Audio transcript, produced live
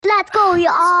Let's go,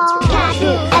 y'all. Can't do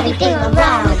everything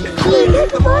around.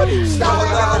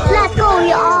 Let's go,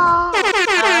 y'all.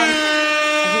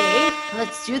 Okay,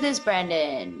 let's do this,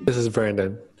 Brandon. This is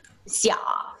Brandon. Yeah.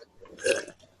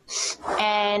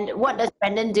 And what does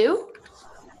Brandon do?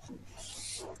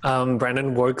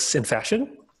 Brandon works in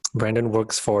fashion. Brandon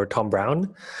works for Thom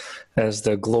Browne as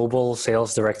the global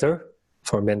sales director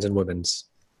for men's and women's.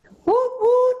 Woot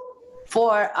woot.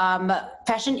 For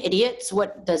fashion idiots,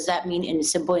 what does that mean in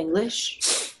simple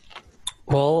English?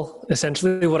 Well,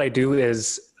 essentially what I do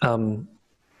is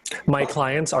my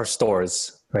clients are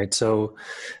stores, right? So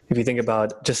if you think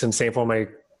about just in Singapore,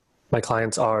 my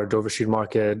clients are Dover Street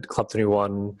Market, Club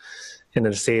 21. In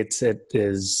the States, it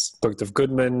is Bergdorf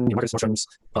Goodman, Marcus Nordstrom's,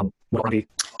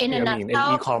 In a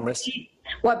nutshell, e-commerce.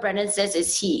 What Brandon says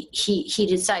is he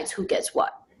decides who gets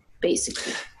what,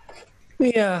 basically.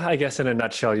 Yeah, I guess in a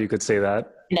nutshell, you could say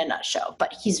that. In a nutshell,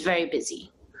 but he's very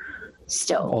busy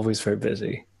still. Always very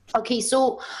busy. Okay,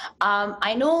 so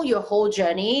I know your whole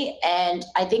journey and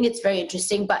I think it's very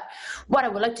interesting, but what I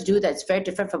would like to do that's very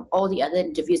different from all the other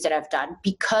interviews that I've done,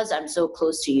 because I'm so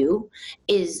close to you,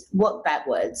 is work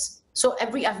backwards. So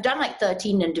I've done like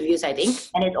 13 interviews, I think,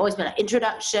 and it's always been an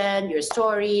introduction, your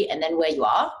story, and then where you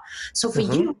are. So for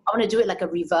you, I want to do it like a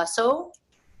reversal.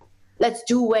 Let's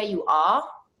do where you are.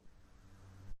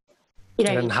 You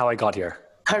know, And how I got here.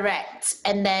 Correct.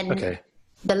 And then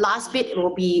the last bit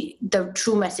will be the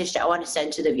true message that I want to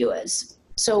send to the viewers.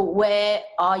 So where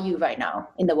are you right now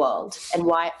in the world? And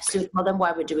why? So tell them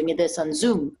why we're doing this on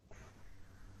Zoom.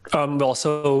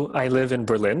 So I live in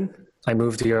Berlin. I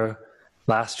moved here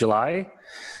last July.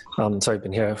 So I've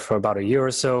been here for about a year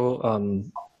or so.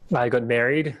 I got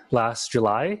married last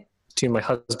July to my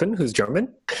husband, who's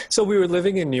German. So we were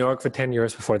living in New York for 10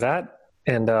 years before that.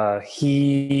 And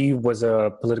he was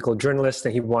a political journalist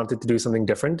and he wanted to do something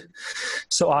different.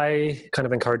 So I kind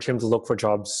of encouraged him to look for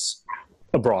jobs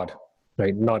abroad,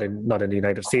 right? Not in the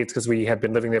United States, because we had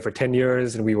been living there for 10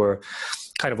 years and we were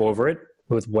kind of over it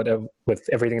with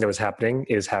everything that was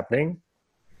happening.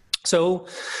 So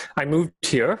I moved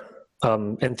here,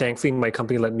 and thankfully my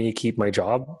company let me keep my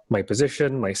job, my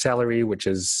position, my salary, which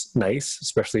is nice,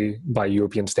 especially by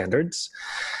European standards.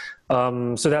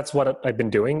 So that's what I've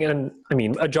been doing. And I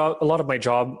mean, a lot of my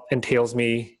job entails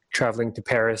me traveling to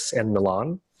Paris and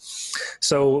Milan.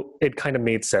 So it kind of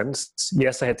made sense.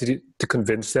 Yes, I had to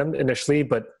convince them initially,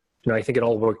 but I think it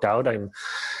all worked out.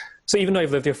 So even though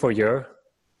I've lived here for a year,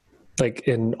 like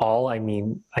in all, I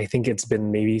mean, I think it's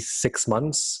been maybe 6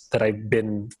 months that I've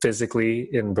been physically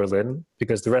in Berlin,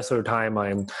 because the rest of the time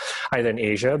I'm either in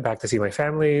Asia back to see my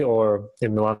family or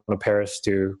in Milan or Paris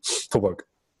for work.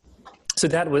 So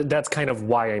that's kind of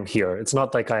why I'm here. It's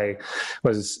not like I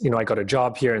was, I got a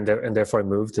job here and therefore I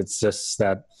moved. It's just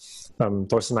that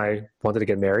Thorsten and I wanted to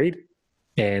get married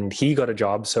and he got a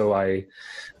job. So I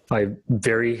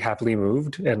very happily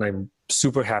moved, and I'm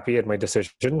super happy at my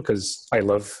decision because I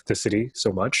love the city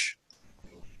so much.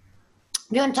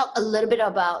 You want to talk a little bit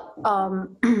about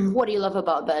what do you love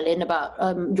about Berlin, about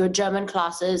your German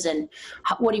classes and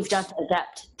what you've done to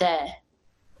adapt there?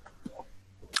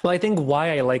 Well, I think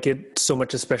why I like it so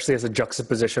much, especially as a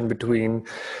juxtaposition between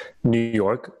New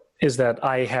York, is that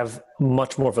I have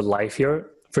much more of a life here.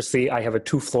 Firstly, I have a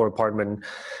 2-floor apartment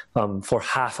for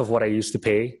half of what I used to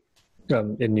pay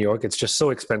in New York. It's just so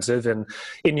expensive. And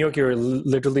in New York, you're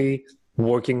literally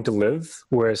working to live.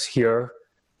 Whereas here,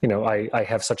 I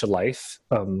have such a life.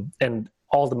 And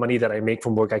all the money that I make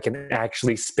from work, I can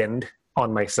actually spend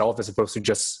on myself as opposed to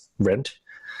just rent.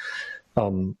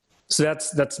 So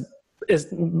that's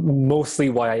is mostly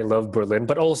why I love Berlin,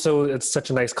 but also it's such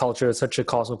a nice culture. It's such a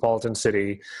cosmopolitan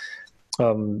city.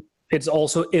 It's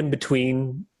also in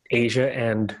between Asia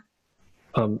and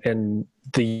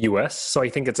the US. So I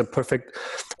think it's a perfect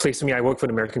place for me. I work for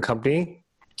an American company,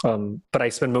 but I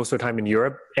spend most of the time in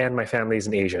Europe and my family is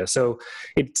in Asia. So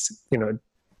it's,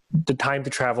 the time to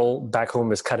travel back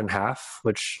home is cut in half,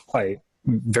 which I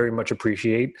very much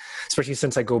appreciate, especially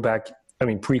since I go back,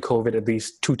 pre-COVID, at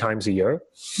least 2 times a year.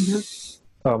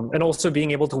 Mm-hmm. And also being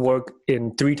able to work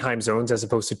in 3 time zones as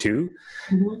opposed to 2,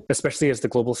 especially as the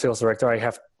global sales director. I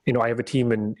have a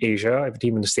team in Asia, I have a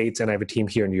team in the States, and I have a team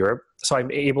here in Europe. So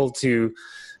I'm able to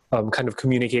kind of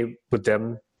communicate with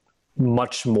them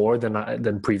much more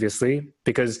than previously,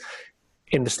 because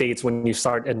in the States, when you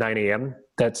start at 9 a.m.,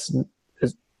 that's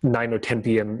 9 or 10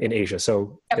 p.m. in Asia.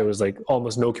 So there was like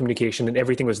almost no communication and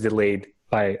everything was delayed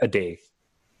by a day.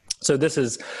 So this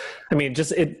is,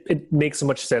 it makes so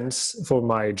much sense for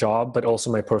my job, but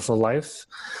also my personal life.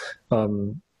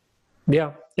 And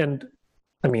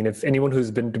if anyone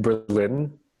who's been to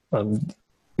Berlin,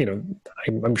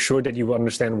 I'm sure that you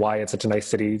understand why it's such a nice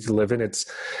city to live in. It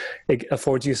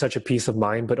affords you such a peace of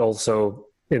mind, but also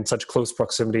in such close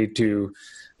proximity to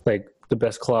like the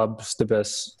best clubs,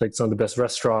 some of the best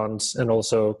restaurants, and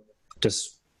also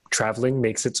just traveling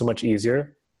makes it so much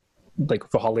easier. Like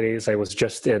for holidays, I was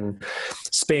just in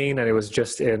Spain and I was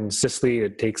just in Sicily.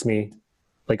 It takes me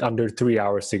like under 3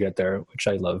 hours to get there, which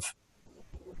I love.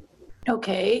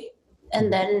 Okay.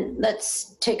 And then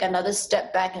let's take another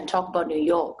step back and talk about New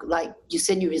York. Like you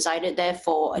said, you resided there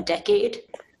for a decade.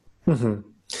 Mm-hmm.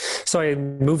 So I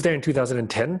moved there in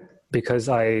 2010 because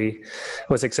I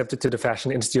was accepted to the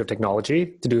Fashion Institute of Technology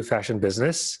to do fashion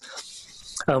business.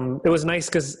 It was nice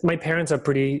because my parents are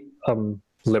pretty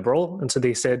liberal. And so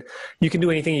they said, you can do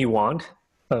anything you want.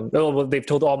 Well, they've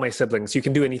told all my siblings, you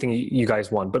can do anything you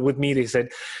guys want. But with me, they said,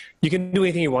 you can do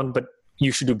anything you want, but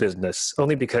you should do business.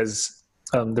 Only because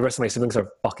the rest of my siblings are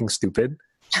fucking stupid.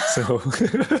 So,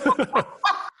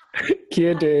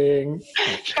 kidding.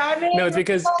 Charmin, No, it's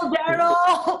because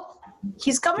Daryl,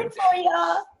 he's coming for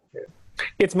you.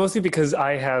 It's mostly because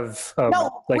I have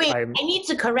I need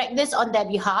to correct this on their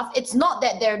behalf. It's not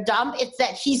that they're dumb. It's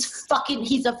that he's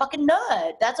a fucking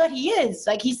nerd. That's what he is.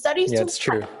 Like he studies. Yeah, it's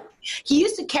true. He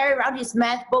used to carry around his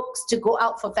math books to go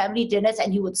out for family dinners,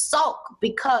 and he would sulk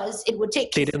because it would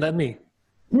take. They didn't let me.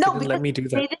 No, because let me do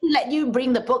that. They didn't let you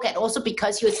bring the book, and also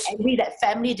because he was angry that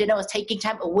family dinner was taking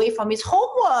time away from his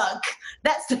homework.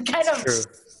 That's the kind of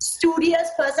studious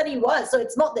person he was. So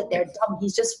it's not that they're dumb.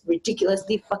 He's just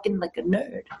ridiculously fucking like a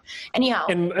nerd. Anyhow.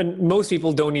 And most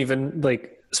people don't even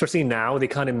especially now, they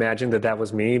can't imagine that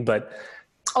was me. But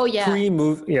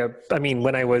pre-move, I mean,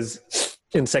 when I was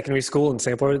in secondary school in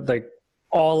Singapore,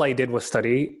 all I did was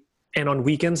study. And on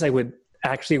weekends, I would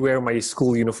actually wear my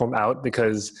school uniform out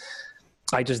because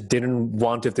I just didn't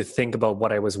want to have to think about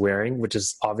what I was wearing, which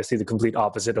is obviously the complete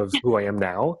opposite of who I am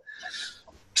now.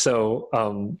 So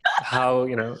how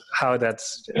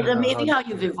that's... It's amazing how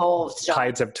you've evolved, John.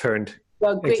 Tides have turned.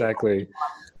 You're a great exactly. Pokemon.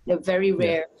 You're very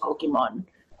rare Pokemon.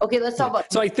 Okay, let's talk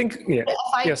about... So I think,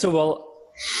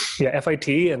 FIT,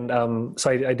 and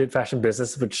so I did fashion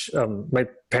business, which my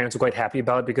parents were quite happy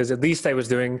about because at least I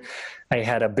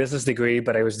had a business degree,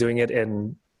 but I was doing it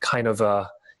in kind of a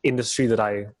industry that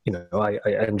I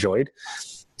enjoyed.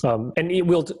 And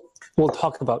we'll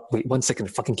talk about, wait, 1 second,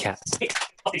 fucking cat.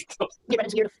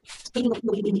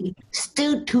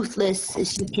 Still toothless,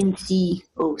 as you can see.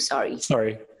 Oh, sorry.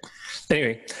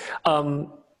 Anyway,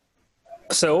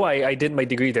 so I did my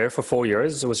degree there for 4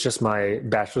 years. It was just my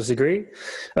bachelor's degree,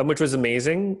 which was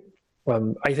amazing.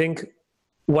 I think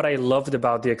what I loved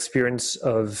about the experience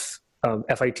of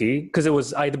FIT, because it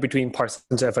was either between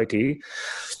Parsons and FIT,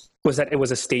 was that it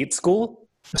was a state school.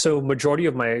 So majority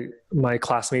of my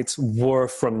classmates were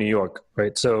from New York,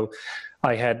 right? So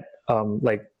I had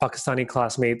Pakistani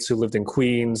classmates who lived in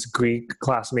Queens, Greek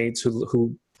classmates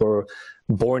who were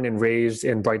born and raised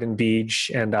in Brighton Beach,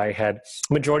 and I had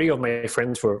majority of my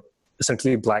friends were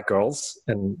essentially black girls,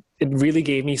 and it really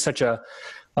gave me such a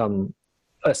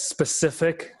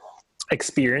specific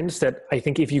experience that I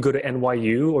think if you go to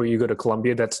NYU or you go to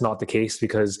Columbia, that's not the case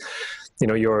because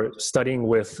you're studying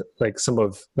with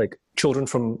children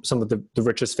from some of the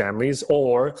richest families,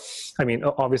 or I mean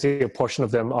obviously a portion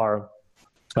of them are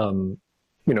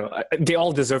they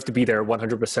all deserve to be there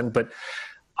 100%, but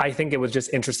I think it was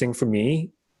just interesting for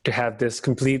me to have this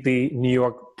completely New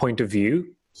York point of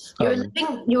view.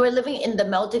 You were living in the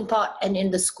melting pot and in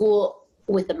the school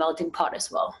with the melting pot as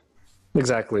well.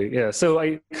 Exactly. Yeah. So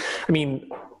I mean,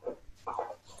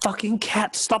 fucking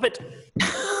cat, stop it.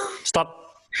 Stop.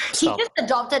 He just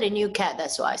adopted a new cat.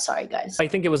 That's why. Sorry, guys. I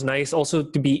think it was nice also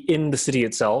to be in the city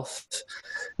itself,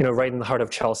 right in the heart of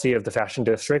Chelsea, of the fashion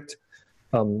district,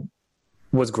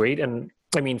 was great. And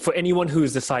I mean, for anyone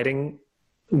who's deciding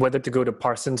whether to go to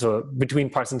Parsons or between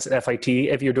Parsons and FIT,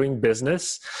 if you're doing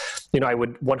business, I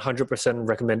would 100%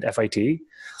 recommend FIT.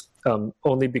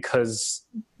 Only because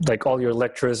all your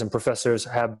lecturers and professors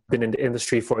have been in the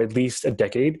industry for at least a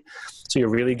decade. So you're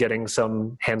really getting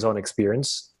some hands-on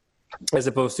experience as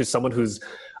opposed to someone who's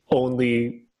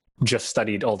only just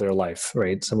studied all their life,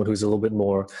 right? Someone who's a little bit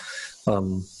more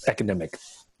academic.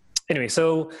 Anyway,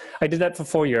 so I did that for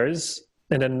 4 years.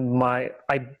 And then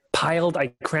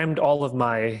I crammed all of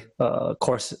my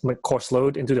course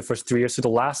load into the first 3 years. So the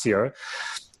last year,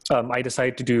 I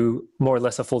decided to do more or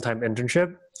less a full-time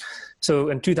internship. So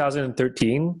in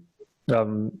 2013,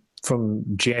 from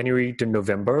January to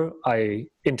November, I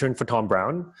interned for Thom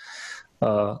Browne.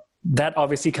 That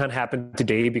obviously can't happen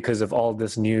today because of all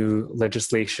this new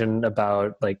legislation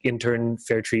about intern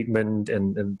fair treatment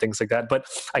and things like that. But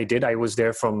I did. I was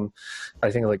there from,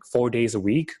 I think 4 days a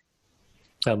week.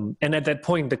 And at that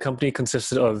point, the company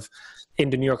consisted of, in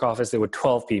the New York office, there were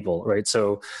 12 people, right?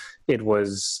 So it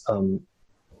was,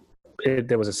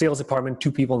 there was a sales department,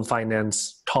 2 people in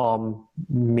finance, Tom,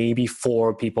 maybe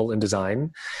 4 people in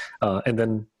design, and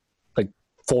then like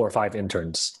 4 or 5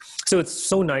 interns. So it's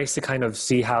so nice to kind of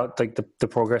see how like the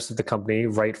progress of the company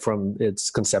right from its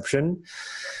conception.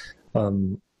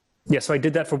 So I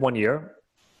did that for 1 year,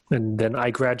 and then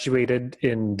I graduated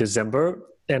in December.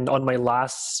 And on my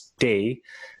last day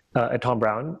at Thom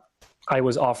Browne, I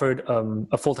was offered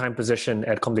a full-time position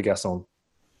at Comme des Garçons.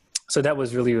 So that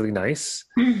was really, really nice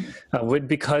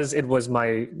because it was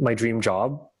my dream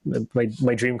job,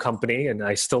 my dream company, and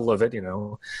I still love it,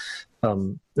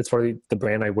 It's probably the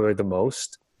brand I wear the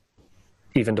most,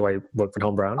 even though I work for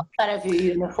Thom Browne. Outside of your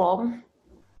uniform?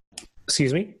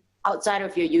 Excuse me? Outside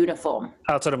of your uniform.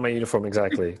 Outside of my uniform,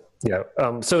 exactly. Yeah.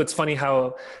 So it's funny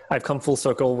how I've come full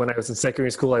circle. When I was in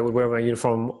secondary school, I would wear my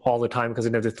uniform all the time because I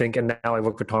didn't have to think. And now I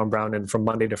work for Thom Browne, and from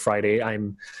Monday to Friday,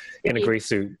 I'm in a gray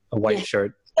suit, a white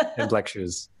shirt, and black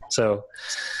shoes. So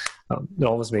it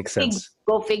almost makes sense.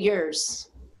 Go figures.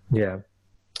 Yeah.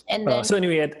 And then, so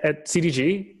anyway, at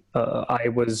CDG, I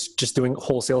was just doing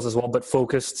wholesales as well, but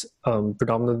focused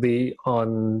predominantly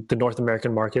on the North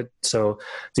American market, so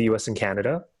the US and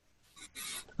Canada.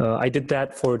 I did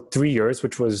that for 3 years,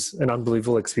 which was an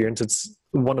unbelievable experience. It's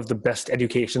one of the best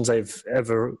educations I've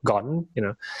ever gotten,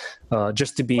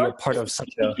 just to be a part of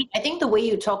such a... I think the way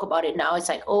you talk about it now, it's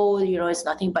like, it's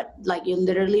nothing, but like you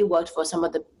literally worked for some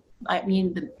of the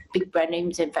big brand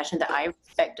names in fashion that I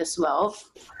respect as well,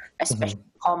 especially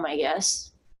Tom, I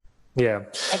guess. Yeah.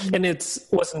 And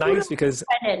was nice because...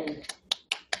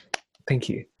 Thank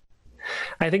you.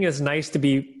 I think it's nice to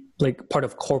be like part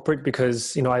of corporate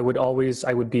because, I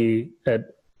would be at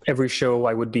every show.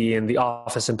 I would be in the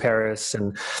office in Paris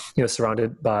and,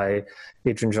 surrounded by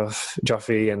Adrian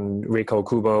Joffe and Reiko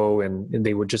Kubo, and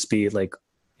they would just be like,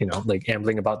 like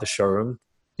ambling about the showroom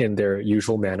in their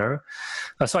usual manner.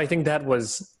 So I think that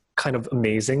was kind of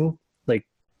amazing, like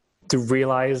to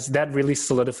realize that really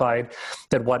solidified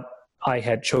that what I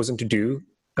had chosen to do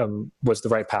was the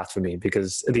right path for me,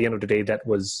 because at the end of the day, that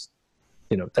was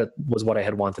what I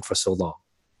had wanted for so long.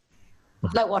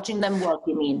 Like watching them work,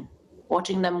 you mean?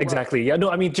 Watching them work. Exactly. Yeah. No,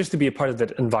 I mean, just to be a part of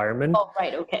that environment. Oh,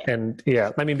 right. Okay. And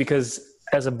yeah, I mean, because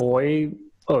as a boy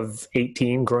of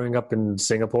 18 growing up in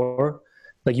Singapore,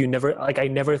 I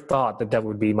never thought that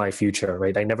would be my future,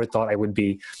 right? I never thought I would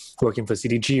be working for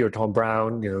CDG or Thom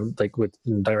Browne, like with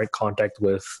direct contact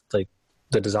with like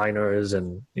the designers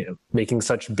and, making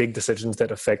such big decisions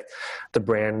that affect the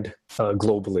brand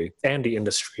globally and the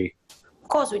industry. Of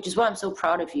course, which is why I'm so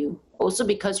proud of you. Also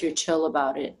because you're chill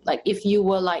about it. Like if you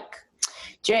were like,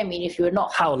 do you know what I mean? If you were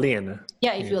not Hao Lian.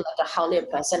 Yeah, if you were like a Hao Lian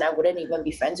person, I wouldn't even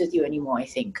be friends with you anymore, I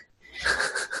think.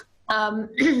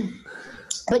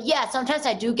 But yeah, sometimes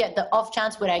I do get the off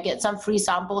chance when I get some free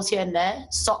samples here and there,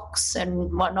 socks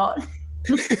and whatnot.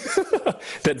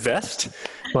 That vest?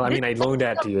 Well, I mean, I loaned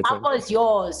that to you. The sample is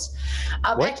yours.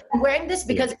 I'm wearing this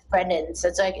because it's Brendan's.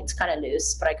 It's like, it's kind of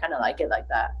loose, but I kind of like it like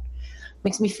that.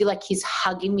 Makes me feel like he's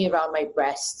hugging me around my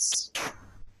breasts.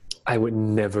 I would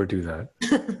never do that.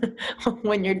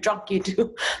 When you're drunk, you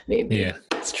do, maybe. Yeah,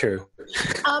 it's true.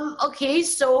 Okay,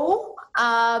 so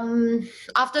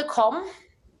after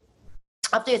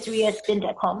your 3-year stint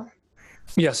at Com.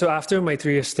 Yeah, so after my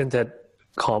 3-year stint at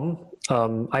Com,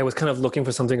 I was kind of looking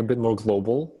for something a bit more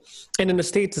global. And in the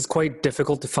States, it's quite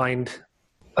difficult to find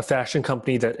a fashion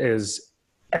company that is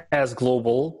as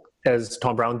global as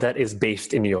Thom Browne that is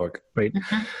based in New York, right?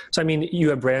 Mm-hmm. So, I mean,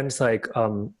 you have brands like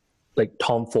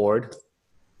Tom Ford.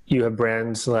 You have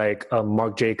brands like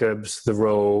Marc Jacobs, The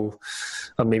Row,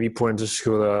 maybe Purenzo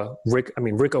Shula.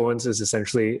 Rick Owens is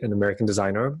essentially an American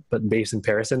designer, but based in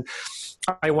Paris. And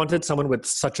I wanted someone with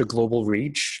such a global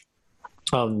reach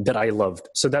that I loved.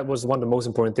 So that was one of the most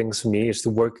important things for me, is to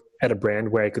work at a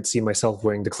brand where I could see myself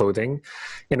wearing the clothing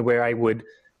and where I would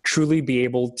truly be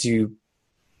able to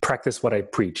practice what I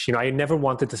preach. I never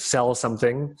wanted to sell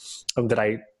something that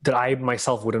I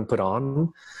myself wouldn't put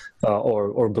on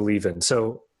or believe in.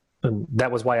 So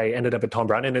that was why I ended up at Thom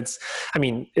Browne. And it's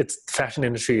fashion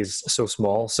industry is so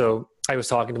small. So I was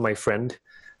talking to my friend,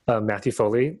 Matthew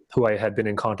Foley, who I had been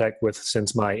in contact with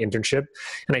since my internship.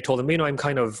 And I told him, I'm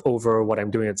kind of over what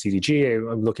I'm doing at CDG.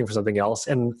 I'm looking for something else.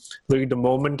 And literally the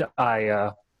moment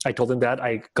I told him that,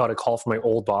 I got a call from my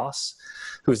old boss,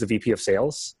 who's the VP of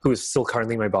sales, who is still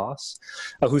currently my boss,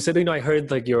 who said, I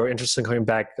heard like you're interested in coming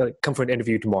back, come for an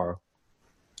interview tomorrow.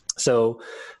 So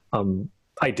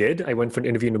I did. I went for an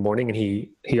interview in the morning, and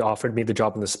he offered me the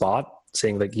job on the spot,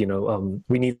 saying like,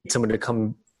 we need someone to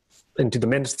come into the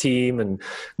men's team, and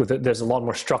there's a lot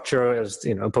more structure as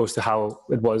opposed to how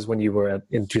it was when you were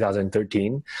in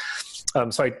 2013.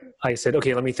 So I said,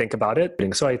 okay, let me think about it.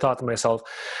 So I thought to myself,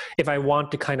 if I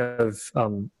want to kind of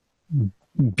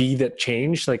be that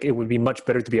change, like it would be much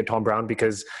better to be at Thom Browne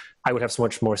because I would have so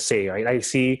much more say, right? I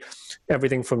see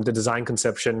everything from the design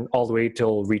conception all the way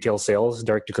till retail sales,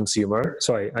 direct to consumer.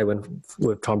 So I went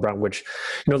with Thom Browne, which,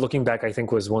 looking back, I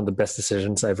think was one of the best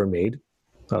decisions I ever made.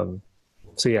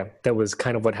 So yeah, that was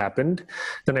kind of what happened.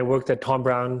 Then I worked at Thom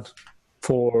Browne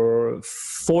for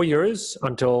 4 years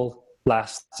until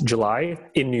last July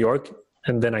in New York,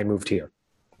 and then I moved here.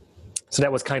 So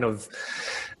that was kind of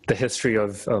the history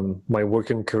of my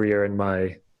working career and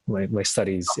my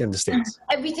studies in the States.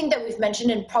 Everything that we've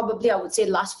mentioned in probably, I would say,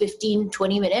 last 15,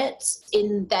 20 minutes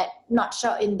in that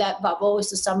nutshell, in that bubble,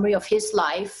 is a summary of his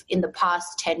life in the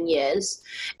past 10 years.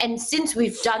 And since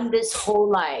we've done this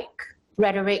whole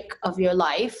rhetoric of your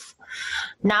life,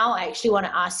 now I actually want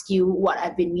to ask you what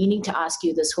I've been meaning to ask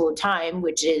you this whole time,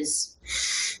 which is,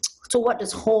 so what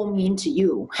does home mean to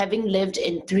you? Having lived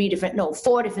in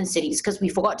 4 different cities, because we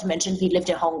forgot to mention he lived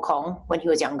in Hong Kong when he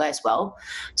was younger as well.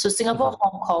 So Singapore,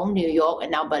 Hong Kong, New York,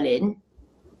 and now Berlin.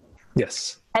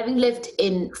 Yes. Having lived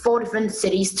in 4 different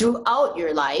cities throughout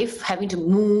your life, having to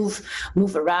move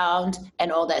around and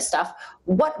all that stuff,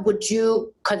 what would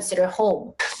you consider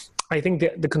home? I think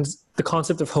the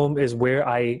concept of home is where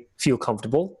I feel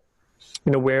comfortable,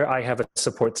 where I have a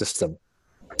support system.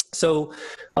 So,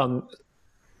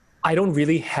 I don't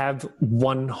really have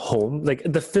one home. Like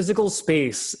the physical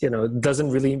space, doesn't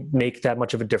really make that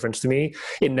much of a difference to me.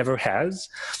 It never has.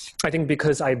 I think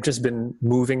because I've just been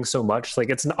moving so much, like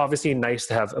it's obviously nice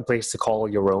to have a place to call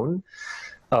your own,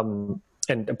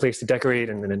 and a place to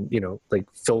decorate and then,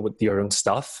 fill with your own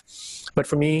stuff. But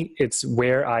for me, it's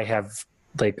where I have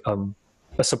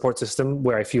a support system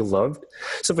where I feel loved.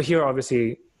 So for here,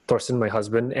 obviously, Thorsten, my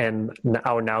husband, and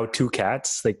our now 2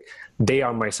 cats, they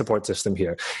are my support system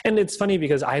here. And it's funny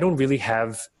because I don't really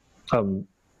have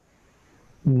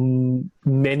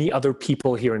many other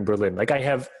people here in Berlin. I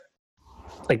have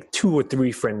 2 or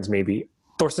 3 friends maybe.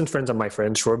 Thorsten's friends are my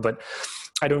friends, sure, but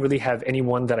I don't really have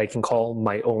anyone that I can call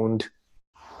my own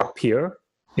up here.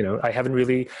 I haven't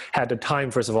really had the time,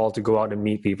 first of all, to go out and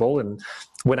meet people. And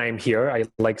when I'm here, I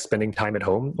like spending time at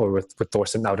home or with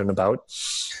Thorsten out and about.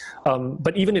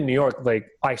 But even in New York,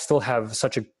 I still have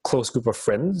such a close group of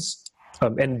friends.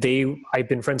 And I've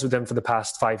been friends with them for the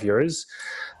past 5 years.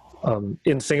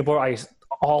 In Singapore,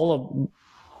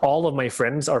 all of my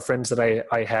friends are friends that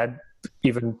I had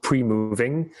even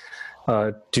pre-moving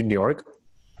to New York.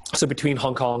 So between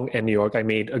Hong Kong and New York, I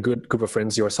made a good group of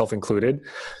friends, yourself included.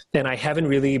 And I haven't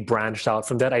really branched out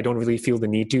from that. I don't really feel the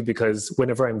need to, because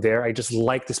whenever I'm there, I just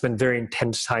like to spend very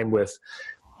intense time with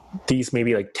these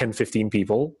maybe 10, 15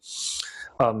 people.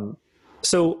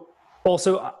 So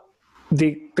also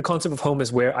the concept of home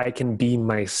is where I can be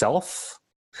myself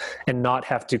and not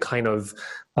have to kind of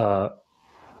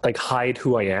hide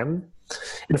who I am.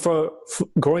 And for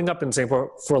growing up in Singapore,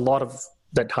 for a lot of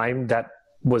that time, that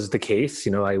was the case.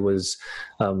 I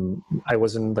wasn't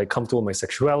comfortable with my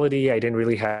sexuality. I didn't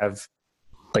really have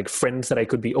friends that I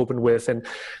could be open with. And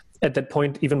at that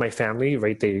point, even my family,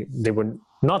 right, they were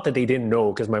not that they didn't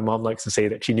know, because my mom likes to say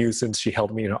that she knew since she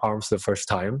held me in her arms the first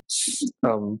time.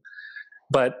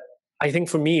 But I think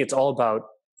for me, it's all about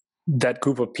that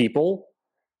group of people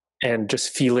and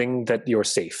just feeling that you're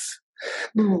safe.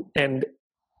 Mm-hmm. And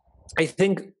I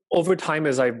think over time,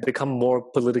 as I've become more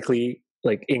politically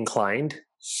inclined,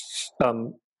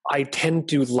 I tend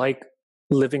to like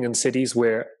living in cities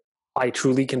where I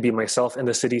truly can be myself and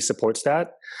the city supports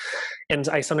that. And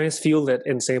I sometimes feel that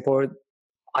in Singapore,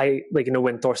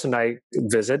 when Thorsten and I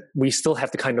visit, we still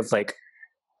have to kind of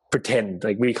pretend,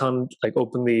 we can't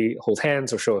openly hold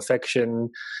hands or show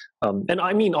affection. And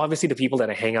I mean, obviously the people that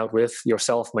I hang out with,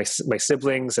 yourself, my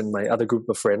siblings and my other group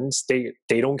of friends, they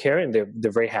don't care, and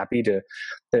they're very happy to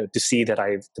see that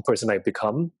the person I've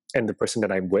become and the person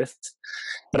that I'm with.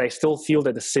 But I still feel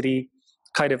that the city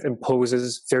kind of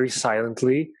imposes very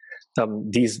silently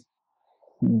these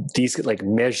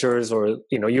measures, or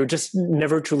you're just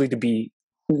never truly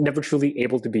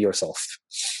able to be yourself.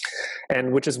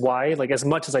 And which is why, as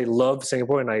much as I love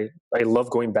Singapore and I love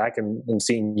going back and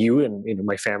seeing you and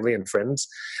my family and friends,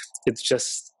 it's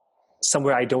just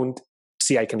somewhere I don't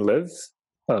see I can live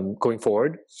going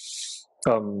forward.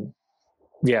 So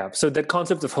that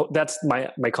concept of that's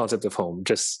my concept of home,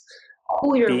 just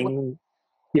who you're with.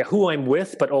 Who I'm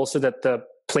with, but also that the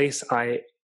place I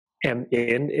am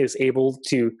in is able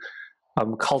to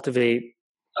cultivate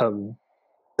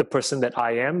the person that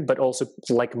I am, but also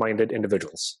like-minded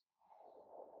individuals.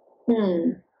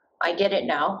 I get it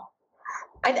now.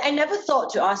 I never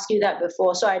thought to ask you that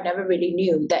before, so I never really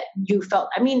knew that you felt.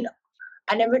 I mean,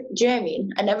 I never. Do you know what I mean?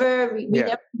 We Yeah.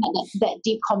 never had that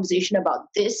deep conversation about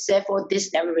this. Therefore,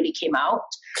 this never really came out.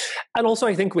 And also,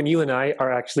 I think when you and I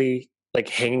are actually like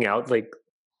hanging out, like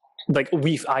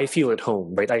I feel at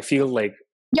home, right? I feel like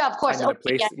Yeah, of course. I'm in a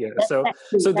place. Yeah. So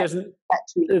That's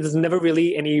there's never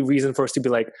really any reason for us to be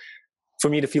like, for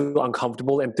me to feel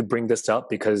uncomfortable and to bring this up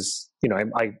because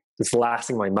it's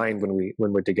lasting my mind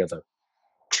when we're together.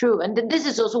 true. And this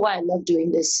is also why I love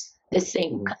doing this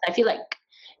thing, because I feel like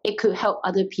it could help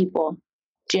other people.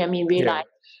 Do you know what I mean? Realize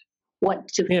what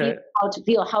to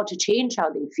feel, how to change how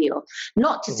they feel.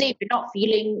 Not to say if you're not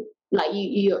feeling like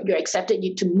you're accepted,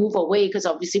 you to move away, because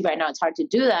obviously right now it's hard to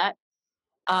do that.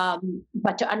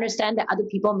 But to understand that other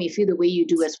people may feel the way you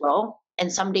do as well,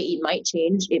 and someday it might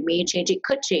change, it may change, it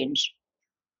could change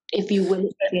if you will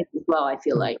change as well. I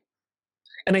feel like,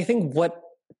 and I think what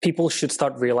people should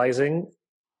start realizing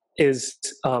is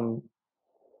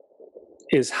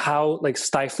how like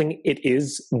stifling it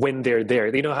is when they're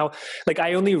there. You know how like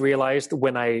I only realized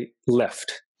when I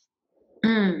left.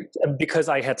 Because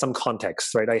I had some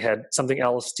context, right? I had something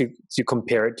else to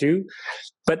compare it to.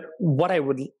 But what I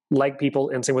would like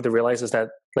people and same with to realize is that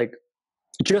like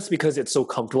just because it's so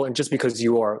comfortable and just because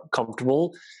you are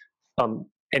comfortable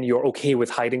and you're okay with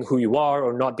hiding who you are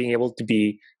or not being able to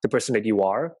be the person that you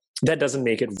are, that doesn't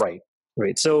make it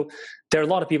right? So there are a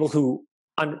lot of people who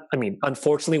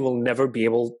unfortunately will never be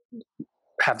able to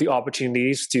have the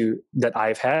opportunities that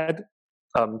I've had.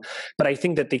 But I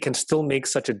think that they can still make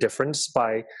such a difference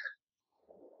by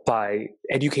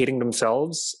educating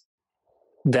themselves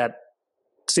that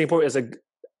Singapore is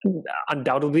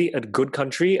undoubtedly a good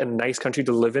country, a nice country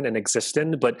to live in and exist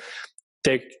in, but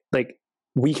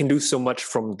we can do so much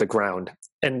from the ground,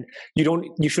 and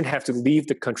you shouldn't have to leave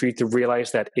the country to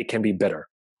realize that it can be better.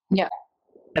 Yeah.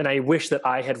 And I wish that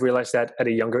I had realized that at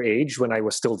a younger age when I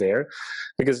was still there,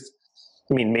 because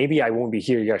maybe I won't be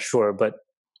here, yeah, sure, but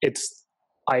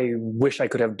I wish I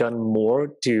could have done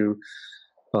more to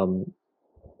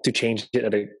change it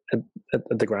at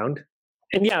the ground.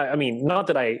 And yeah, not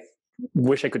that I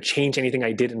wish I could change anything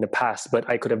I did in the past, but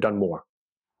I could have done more.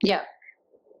 Yeah,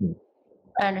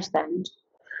 I understand.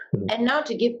 And now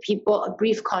to give people a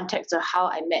brief context of how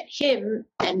I met him,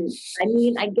 and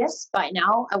I guess by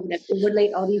now I would have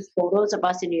overlaid all these photos of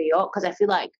us in New York, because I feel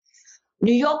like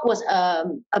New York was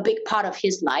a big part of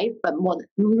his life, but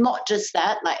not just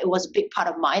that, like it was a big part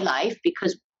of my life,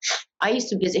 because I used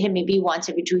to visit him maybe once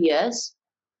every 2 years.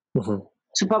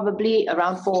 So probably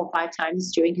around 4 or 5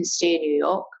 times during his stay in New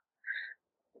York.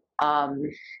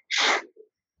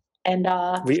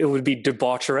 It would be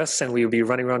debaucherous, and we would be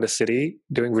running around the city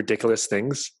doing ridiculous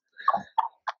things.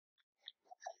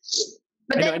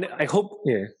 And I hope,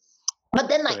 yeah. But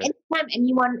then, like, anytime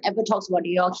anyone ever talks about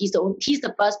New York, he's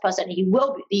the first person. He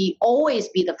will always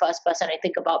be the first person I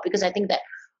think about, because I think that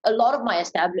a lot of my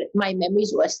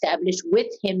memories were established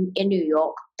with him in New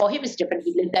York. For him, it's different.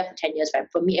 He lived there for 10 years. Right?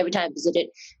 For me, every time I visited,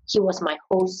 he was my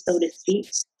host, so to speak.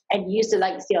 And he used to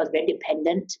like to say I was very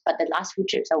dependent, but the last few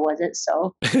trips I wasn't.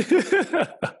 So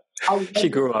she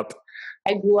grew up.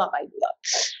 I grew up.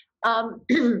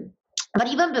 But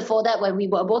even before that, when we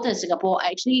were both in Singapore, I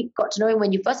actually got to know him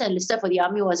when you first enlisted for the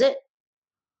army, was it?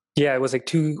 Yeah, it was like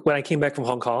when I came back from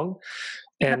Hong Kong.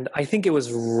 And I think it was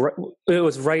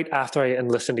right after I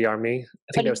enlisted in the army.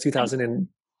 I think that was 2008,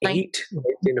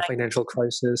 during the financial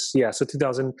crisis. Yeah, so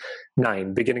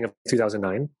 2009, beginning of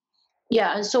 2009.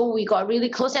 Yeah, and so we got really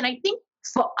close. And I think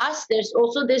for us, there's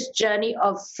also this journey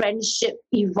of friendship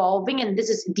evolving. And this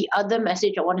is the other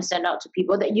message I want to send out to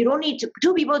people, that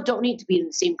two people don't need to be in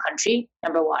the same country,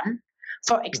 number one,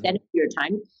 for extended period of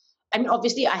time. I mean,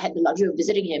 obviously I had the luxury of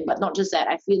visiting him, but not just that.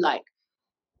 I feel like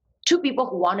two people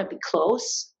who want to be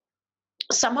close,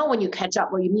 somehow when you catch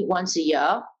up or you meet once a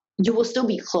year, you will still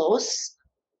be close.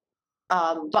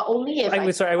 But only if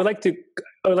I would like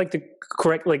to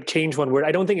correct, like change one word.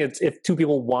 I don't think it's if two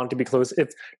people want to be close.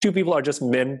 If two people are just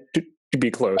meant to be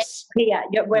close. Yeah,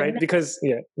 right. Because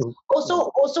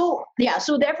Also, yeah.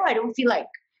 So therefore, I don't feel like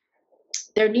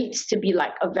there needs to be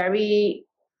like a very,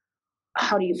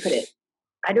 how do you put it?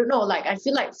 I don't know. Like I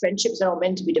feel like friendships are not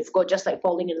meant to be difficult, just like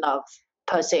falling in love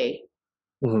per se.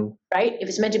 Right? If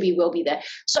it's meant to be, we'll be there.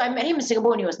 So I met him in Singapore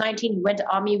when he was 19. We went to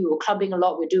army. We were clubbing a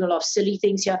lot. We were doing a lot of silly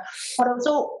things here. But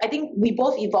also, I think we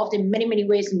both evolved in many, many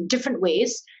ways, in different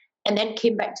ways, and then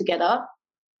came back together.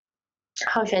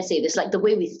 How should I say this? Like the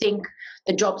way we think,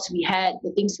 the jobs we had,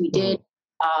 the things we did,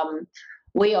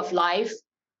 way of life,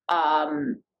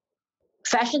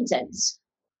 fashion sense.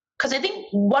 Because I think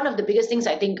one of the biggest things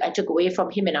I think I took away from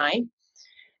him and I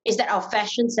is that our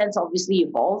fashion sense obviously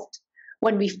evolved.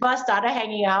 When we first started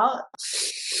hanging out,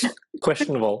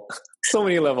 Questionable. So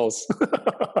many levels.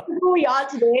 who we are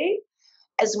today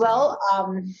as well.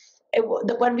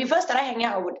 When we first started hanging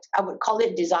out, I would call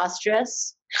it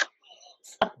disastrous.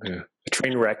 Yeah. A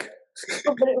train wreck.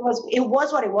 But it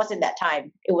was what it was in that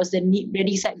time. It was the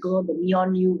Ready Set Go, the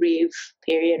neon new rave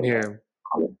period. Yeah.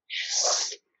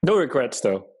 No regrets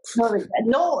though.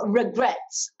 No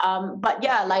regrets. But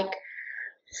yeah, like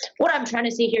what I'm trying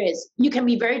to say here is you can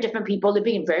be very different people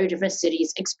living in very different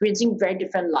cities, experiencing very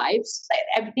different lives. Like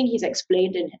everything he's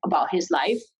explained about his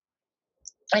life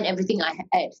and everything I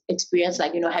had experienced,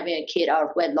 like, having a kid out of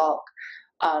wedlock,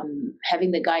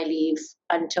 having the guy leave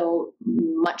until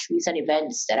much recent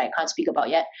events that I can't speak about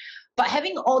yet. But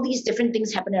having all these different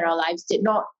things happen in our lives did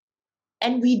not,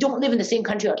 and we don't live in the same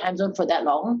country or time zone for that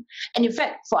long. And in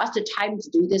fact, for us to time to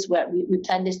do this, where we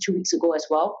planned this 2 weeks ago as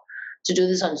well, to do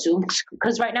this on Zoom.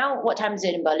 Because right now, what time is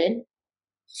it in Berlin?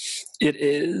 It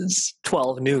is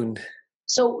 12 noon.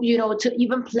 So, to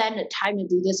even plan a time to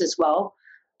do this as well,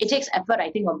 it takes effort,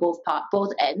 I think, on both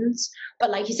ends.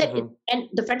 But like he said, and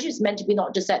the friendship is meant to be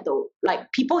not just that though.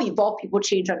 Like people evolve, people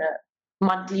change on a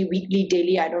monthly, weekly,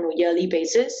 daily, yearly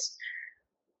basis.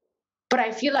 But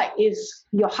I feel like if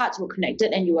your hearts were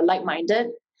connected and you were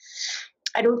like-minded,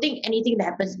 I don't think anything that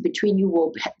happens between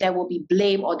you there will be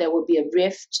blame or there will be a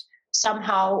rift.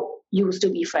 Somehow you will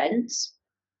still be friends,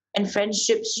 and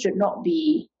friendships should not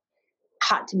be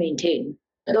hard to maintain.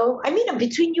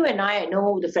 Between you and I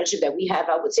know the friendship that we have.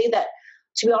 I would say that,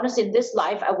 to be honest, in this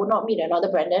life, I would not meet another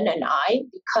Brendan and I,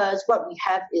 because what we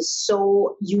have is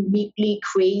so uniquely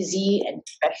crazy and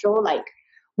special. Like,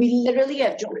 we literally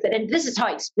have jokes, and this is how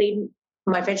I explain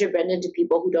my friendship with Brendan to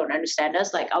people who don't understand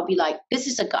us. Like, I'll be like, this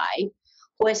is a guy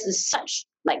who has such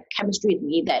chemistry with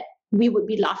me that we would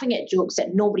be laughing at jokes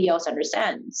that nobody else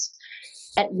understands.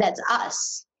 And that's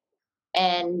us.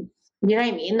 And you know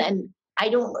what I mean? And I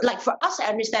don't, for us, I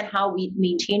understand how we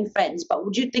maintain friends, but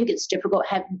would you think it's difficult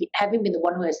having been the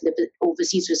one who has lived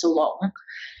overseas for so long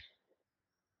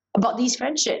about these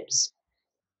friendships?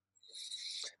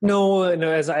 No,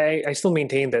 as I still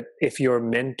maintain that if you're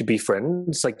meant to be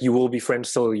friends, you will be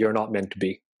friends till you're not meant to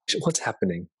be. What's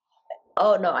happening?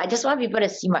 Oh no, I just want people to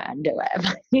see my underwear.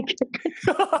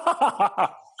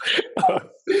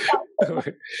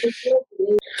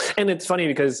 And it's funny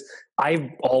because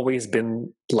I've always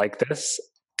been like this.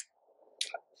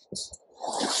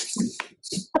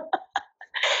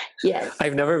 Yes.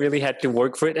 I've never really had to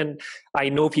work for it. And I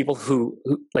know people who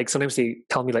sometimes they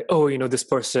tell me this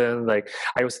person, I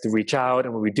always have to reach out,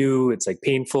 and when we do, it's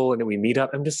painful, and then we meet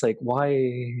up. I'm just like, why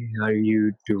are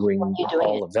you doing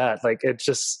all of that? It's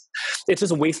just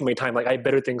a waste of my time. I have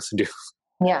better things to do.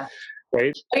 Yeah.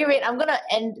 Right? Okay, wait, I'm going to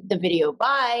end the video.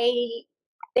 Bye.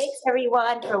 Thanks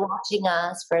everyone for watching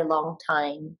us for a long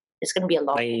time. It's going to be a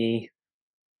long Bye.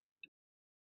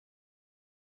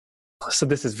 So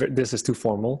this is too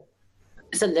formal.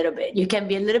 It's a little bit. You can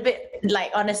be a little bit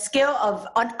on our scale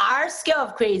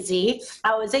of crazy,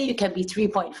 I would say you can be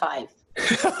 3.5.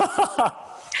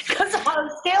 Because on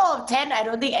a scale of 10, I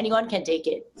don't think anyone can take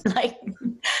it.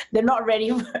 They're not ready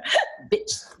for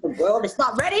bitch. The world is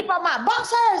not ready for my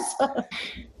bosses.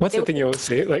 What's the thing you always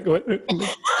say? What?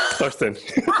 Thorsten.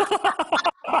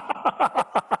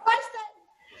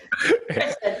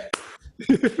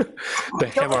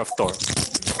 The hammer of Thor.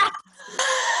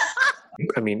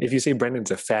 If you say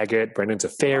Brendan's a faggot, Brendan's a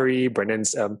fairy,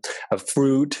 Brendan's a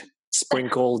fruit,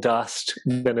 sprinkle dust,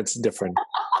 then it's different.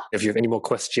 If you have any more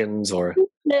questions or...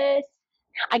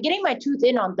 I'm getting my tooth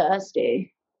in on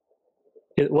Thursday.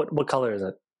 What color is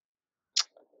it?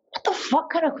 What the fuck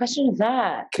kind of question is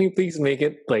that? Can you please make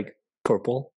it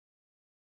purple?